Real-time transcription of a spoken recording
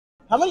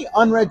How many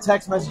unread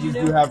text messages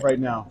do you have right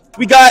now?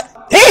 We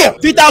got, damn,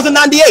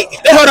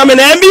 3,098. They heard I'm in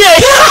the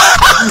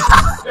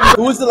NBA.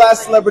 Who was the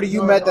last celebrity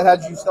you met that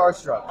had you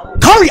starstruck?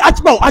 Curry, I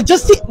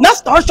just see, not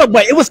starstruck,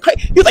 but it was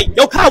crazy. He was like,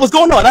 yo, Kyle, what's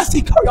going on? I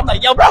see Curry. I'm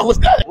like, yo, bro, what's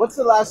good? What's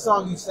the last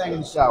song you sang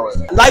in the shower?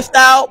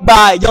 Lifestyle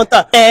by Young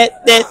Thug.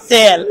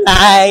 Lifestyle.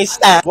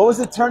 What was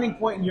the turning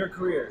point in your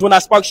career? When I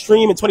sparked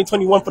Stream in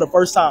 2021 for the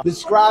first time.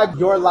 Describe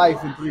your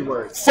life in 3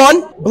 words.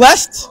 Fun,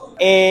 blessed,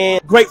 and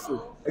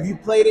grateful. If you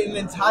played an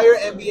entire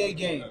NBA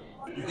game,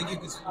 you think you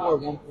could score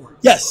 1 point?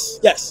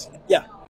 Yes, yeah.